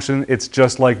bisect function. It's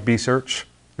just like bsearch.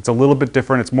 It's a little bit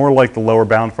different. It's more like the lower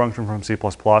bound function from C++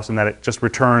 in that it just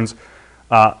returns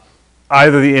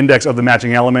either the index of the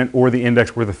matching element or the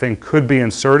index where the thing could be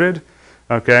inserted,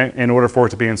 okay, in order for it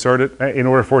to be inserted, in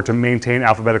order for it to maintain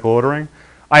alphabetical ordering.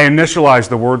 I initialized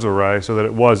the words array so that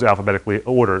it was alphabetically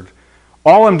ordered.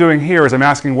 All I'm doing here is I'm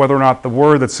asking whether or not the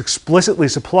word that's explicitly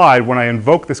supplied when I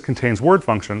invoke this contains word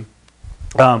function,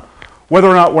 whether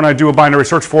or not when I do a binary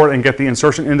search for it and get the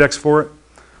insertion index for it,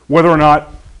 whether or not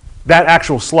that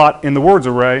actual slot in the words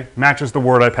array matches the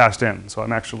word I passed in. So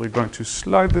I'm actually going to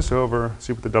slide this over,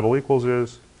 see what the double equals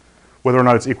is, whether or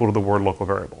not it's equal to the word local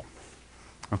variable.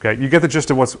 Okay, you get the gist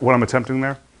of what I'm attempting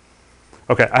there?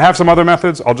 Okay, I have some other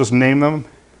methods. I'll just name them.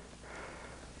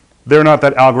 They're not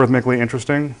that algorithmically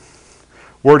interesting.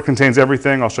 Word contains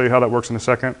everything. I'll show you how that works in a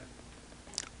second.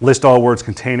 List all words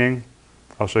containing.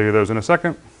 I'll show you those in a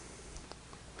second.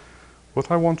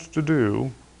 What I want to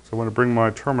do is I want to bring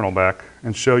my terminal back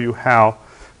and show you how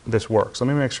this works. Let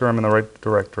me make sure I'm in the right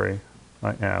directory.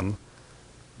 I am.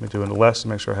 Let me do an ls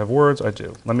and make sure I have words. I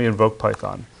do. Let me invoke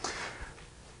Python.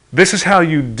 This is how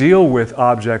you deal with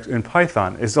objects in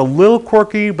Python. It's a little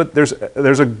quirky, but there's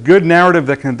a good narrative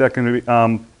that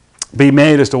can be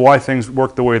made as to why things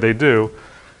work the way they do.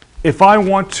 If I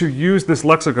want to use this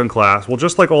lexicon class, well,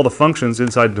 just like all the functions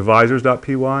inside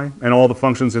divisors.py and all the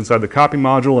functions inside the copy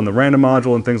module and the random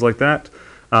module and things like that,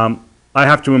 I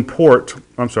have to import,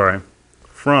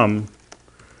 from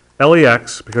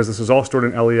lex, because this is all stored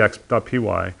in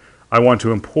lex.py, I want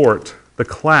to import the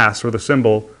class or the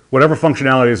symbol, whatever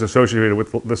functionality is associated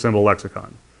with the symbol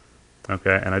lexicon.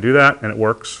 Okay, and I do that and it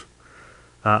works.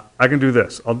 I can do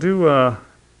this. I'll do, I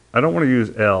don't want to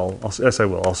use L, yes I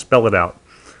will, I'll spell it out.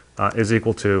 Is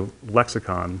equal to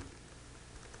lexicon,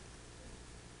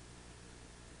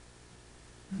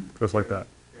 just like that.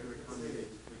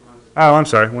 Oh, I'm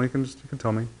sorry. Well, you can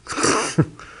tell me.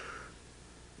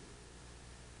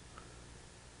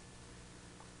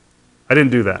 I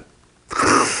didn't do that.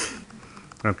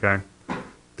 Okay.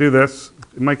 Do this.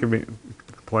 It might give me a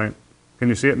complaint. Can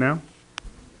you see it now?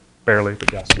 Barely,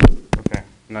 but yes. Okay.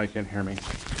 Now you can't hear me.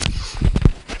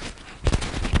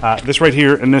 This right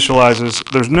here initializes,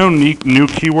 there's no new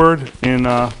keyword in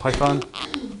Python.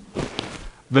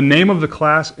 The name of the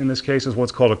class in this case is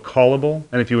what's called a callable,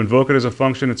 and if you invoke it as a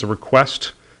function, it's a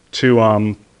request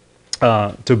to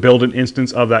build an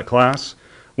instance of that class.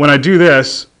 When I do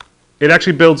this, it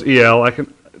actually builds EL. I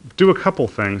can do a couple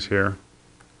things here.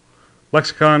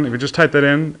 Lexicon, if you just type that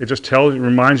in, it just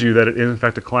reminds you that it is in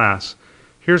fact a class.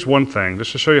 Here's one thing,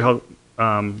 just to show you how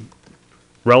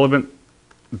relevant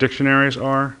dictionaries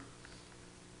are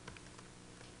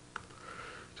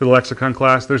to the lexicon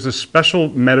class. There's this special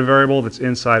meta variable that's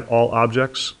inside all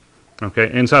objects,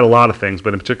 okay, inside a lot of things,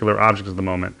 but in particular objects at the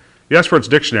moment. You ask for its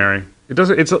dictionary. It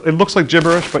looks like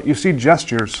gibberish, but you see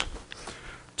gestures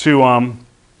to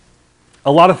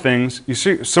a lot of things. You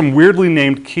see some weirdly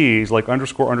named keys like ___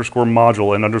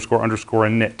 module and ___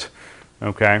 init,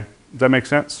 okay? Does that make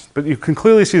sense? But you can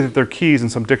clearly see that they're keys in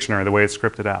some dictionary the way it's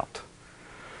scripted out.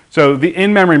 So the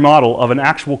in-memory model of an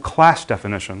actual class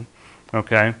definition,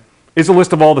 okay, is a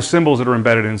list of all the symbols that are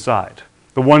embedded inside.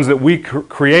 The ones that we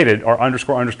created are ___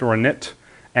 init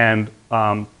and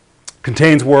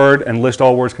contains word and list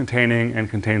all words containing and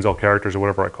contains all characters or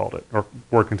whatever I called it, or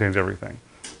word contains everything,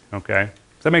 okay?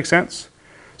 Does that make sense?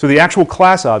 So the actual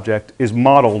class object is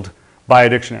modeled by a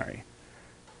dictionary.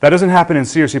 That doesn't happen in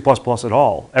C or C++ at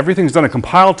all. Everything's done at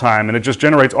compile time and it just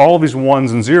generates all of these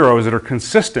ones and zeros that are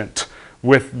consistent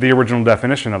with the original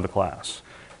definition of the class.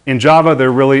 In Java,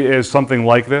 there really is something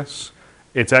like this.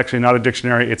 It's actually not a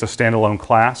dictionary, it's a standalone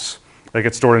class. that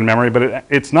get stored in memory, but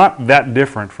it's not that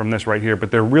different from this right here,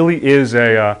 but there really is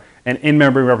an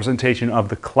in-memory representation of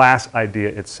the class idea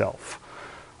itself.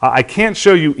 I can't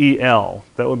show you EL.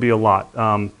 That would be a lot.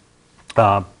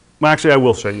 Well, actually, I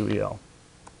will show you EL.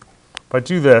 If I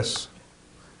do this,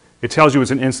 it tells you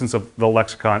it's an instance of the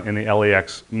lexicon in the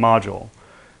LEX module.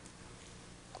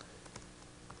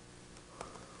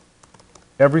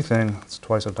 Everything, it's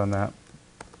twice I've done that.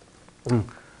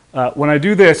 When I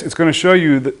do this, it's going to show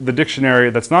you the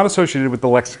dictionary that's not associated with the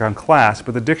lexicon class,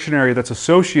 but the dictionary that's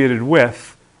associated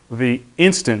with the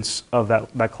instance of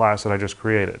that class that I just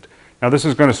created. Now this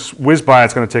is going to whiz by,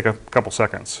 it's going to take a couple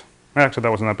seconds. Actually, that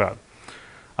wasn't that bad.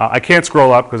 I can't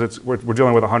scroll up because we're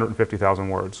dealing with 150,000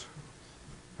 words.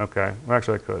 Okay, well,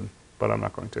 actually I could, but I'm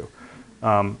not going to.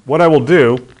 What I will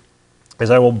do is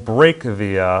I will break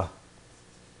the,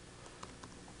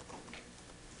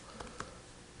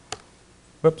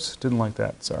 whoops, didn't like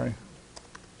that, sorry.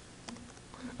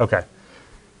 Okay,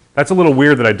 that's a little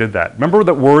weird that I did that. Remember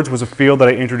that words was a field that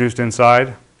I introduced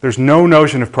inside? There's no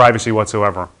notion of privacy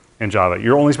whatsoever in Java.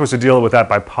 You're only supposed to deal with that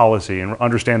by policy and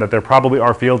understand that there probably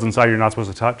are fields inside you're not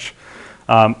supposed to touch.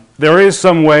 There is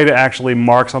some way to actually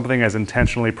mark something as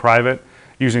intentionally private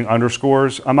using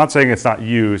underscores. I'm not saying it's not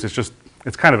used,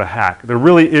 it's kind of a hack. There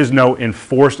really is no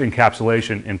enforced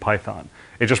encapsulation in Python.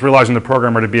 It just relies on the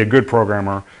programmer to be a good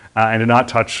programmer and to not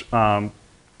touch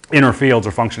inner fields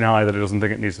or functionality that it doesn't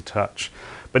think it needs to touch.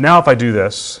 But now if I do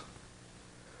this,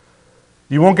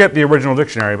 you won't get the original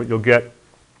dictionary, but you'll get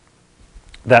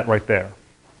that right there,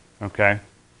 okay?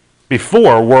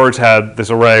 Before, words had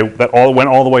this array that went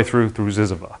all the way through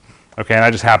Ziziva, okay? And I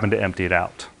just happened to empty it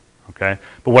out, okay?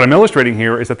 But what I'm illustrating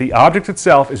here is that the object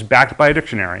itself is backed by a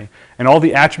dictionary, and all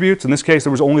the attributes, in this case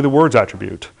there was only the words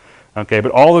attribute, okay?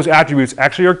 But all those attributes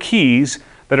actually are keys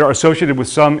that are associated with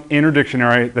some inner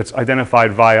dictionary that's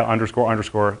identified via underscore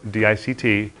underscore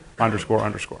dict underscore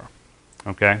underscore,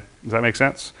 okay? Does that make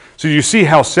sense? So you see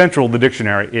how central the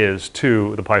dictionary is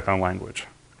to the Python language,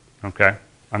 okay?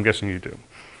 I'm guessing you do,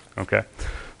 okay?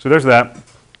 So there's that.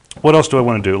 What else do I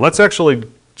want to do? Let's actually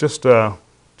just because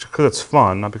it's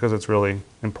fun, not because it's really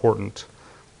important,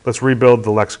 let's rebuild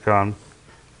the lexicon.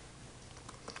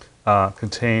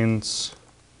 Contains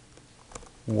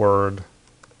word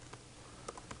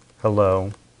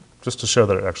hello, just to show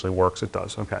that it actually works. It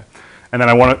does, okay. And then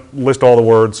I want to list all the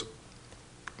words.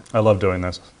 I love doing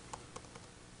this.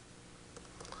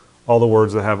 All the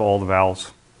words that have all the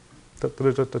vowels. Da,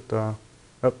 da, da, da, da.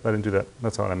 Oh, I didn't do that.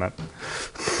 That's not what I meant.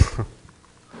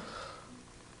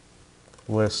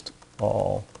 List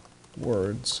all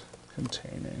words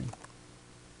containing.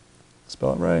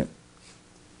 Spell it right?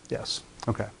 Yes.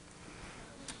 Okay.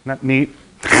 Isn't that neat?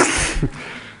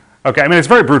 Okay, I mean, it's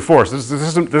very brute force. This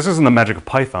isn't the magic of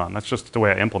Python. That's just the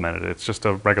way I implemented it. It's just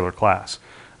a regular class.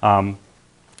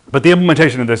 But the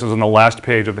implementation of this is on the last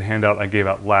page of the handout I gave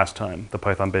out last time, the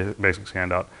Python Basics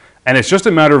handout. And it's just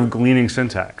a matter of gleaning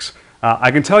syntax. I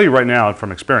can tell you right now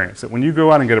from experience that when you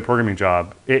go out and get a programming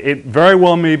job, it very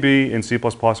well may be in C++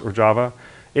 or Java.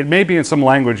 It may be in some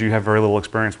language you have very little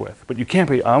experience with. But you can't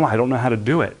be, oh, I don't know how to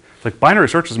do it. Like binary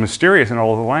search is mysterious in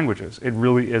all of the languages. It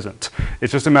really isn't.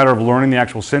 It's just a matter of learning the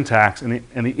actual syntax and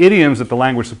the idioms that the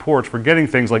language supports for getting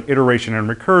things like iteration and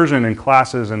recursion and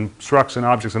classes and structs and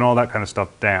objects and all that kind of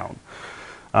stuff down.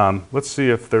 Let's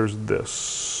see if there's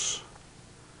this.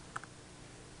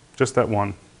 Just that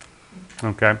one.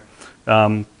 Okay.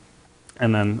 And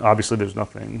then obviously there's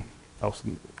nothing else.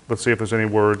 Let's see if there's any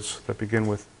words that begin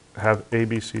with have A,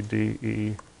 B, C, D,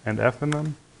 E, and F in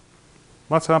them.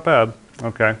 That's not bad.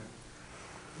 Okay.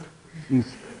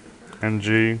 And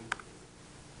G.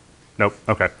 Nope.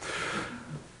 Okay.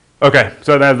 Okay.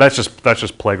 So that's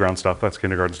just playground stuff. That's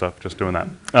kindergarten stuff. Just doing that.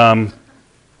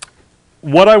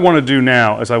 What I want to do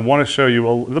now is I want to show you.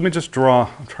 Let me just draw.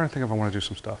 I'm trying to think if I want to do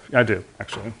some stuff. Yeah, I do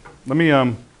actually. Let me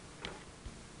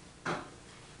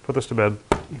put this to bed.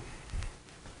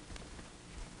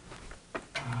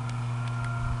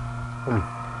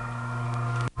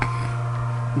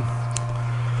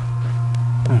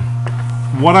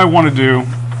 What I want to do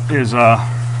is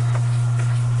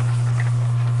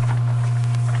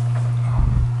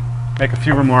make a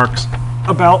few remarks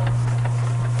about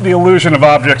the illusion of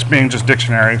objects being just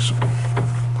dictionaries.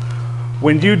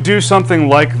 When you do something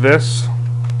like this,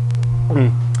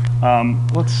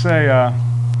 let's say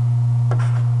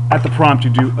at the prompt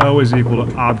you do O is equal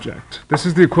to object. This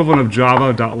is the equivalent of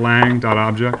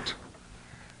java.lang.object.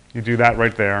 You do that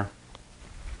right there.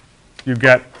 You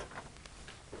get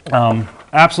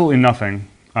absolutely nothing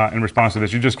in response to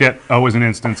this. You just get O as an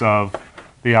instance of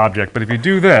the object. But if you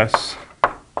do this,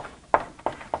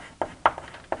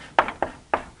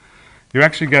 you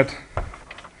actually get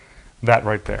that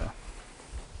right there.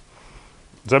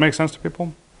 Does that make sense to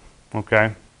people?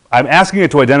 Okay. I'm asking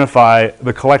it to identify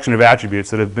the collection of attributes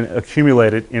that have been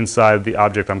accumulated inside the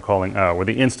object I'm calling O, or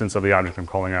the instance of the object I'm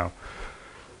calling O.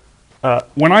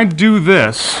 When I do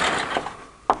this,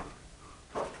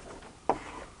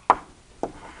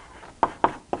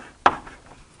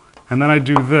 and then I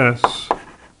do this,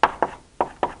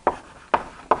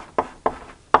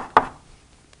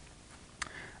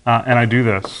 and I do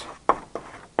this,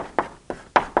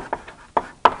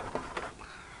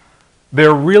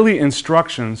 they're really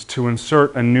instructions to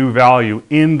insert a new value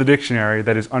in the dictionary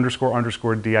that is underscore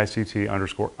underscore dict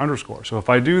underscore underscore. So if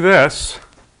I do this,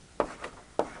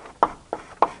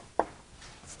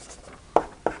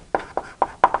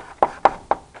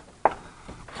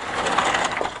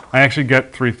 I actually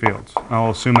get 3 fields.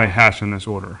 I'll assume they hash in this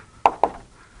order.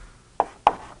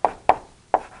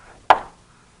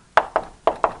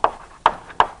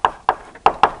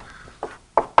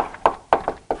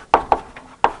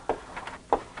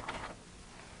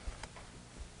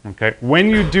 Okay. When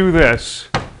you do this,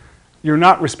 you're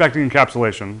not respecting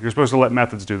encapsulation. You're supposed to let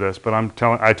methods do this, but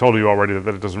I told you already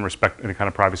that it doesn't respect any kind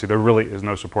of privacy. There really is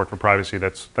no support for privacy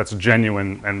that's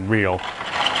genuine and real.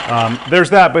 There's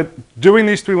that, but doing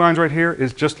these 3 lines right here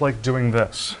is just like doing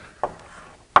this.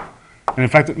 And in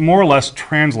fact, it more or less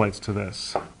translates to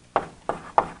this.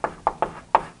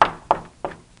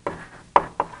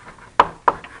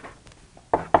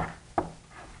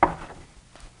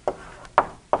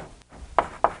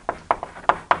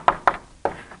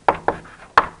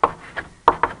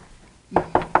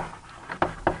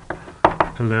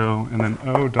 Hello, and then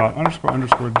O dot underscore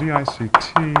underscore dict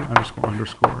underscore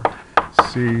underscore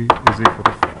C is equal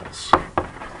to false.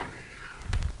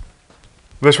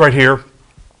 This right here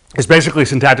is basically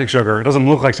syntactic sugar. It doesn't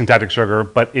look like syntactic sugar,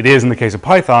 but it is in the case of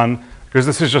Python, because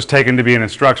this is just taken to be an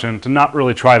instruction to not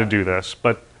really try to do this,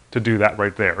 but to do that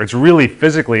right there. It's really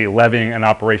physically levying an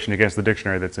operation against the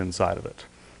dictionary that's inside of it.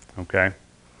 Okay?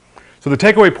 So the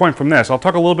takeaway point from this, I'll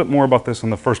talk a little bit more about this in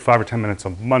the first 5 or 10 minutes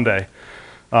of Monday.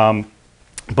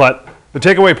 But the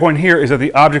takeaway point here is that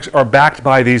the objects are backed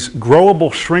by these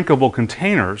growable, shrinkable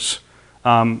containers.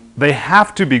 They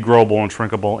have to be growable and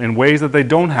shrinkable in ways that they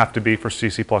don't have to be for C,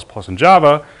 C++, and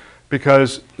Java,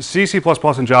 because C, C++,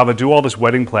 and Java do all this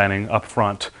wedding planning up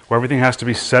front, where everything has to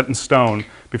be set in stone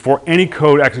before any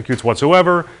code executes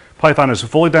whatsoever. Python is a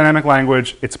fully dynamic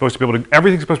language. It's supposed to be able to,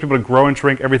 everything's supposed to be able to grow and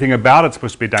shrink. Everything about it's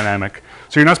supposed to be dynamic.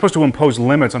 So you're not supposed to impose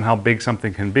limits on how big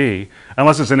something can be,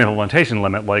 unless it's an implementation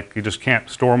limit, like you just can't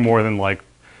store more than like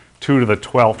 2 to the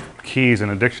 12th keys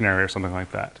in a dictionary or something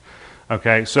like that.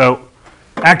 Okay, so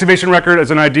activation record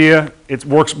as an idea, it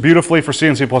works beautifully for C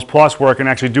and C++, where it can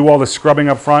actually do all this scrubbing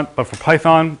up front, but for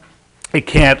Python, it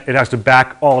can't. It has to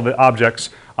back all of the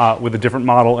objects with a different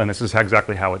model, and this is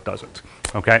exactly how it does it.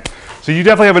 Okay, so you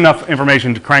definitely have enough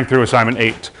information to crank through assignment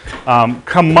 8.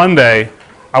 Come Monday,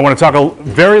 I want to talk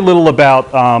very little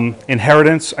about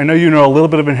inheritance. I know you know a little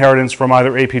bit of inheritance from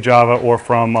either AP Java or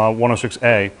from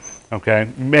 106A. Okay,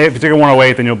 if you take a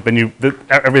 108, then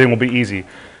everything will be easy.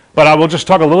 But I will just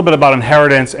talk a little bit about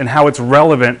inheritance and how it's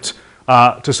relevant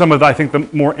to some of the, I think, the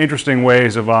more interesting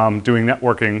ways of doing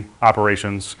networking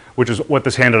operations, which is what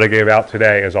this handout I gave out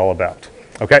today is all about.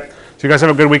 Okay, so you guys have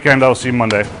a good weekend. I'll see you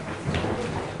Monday.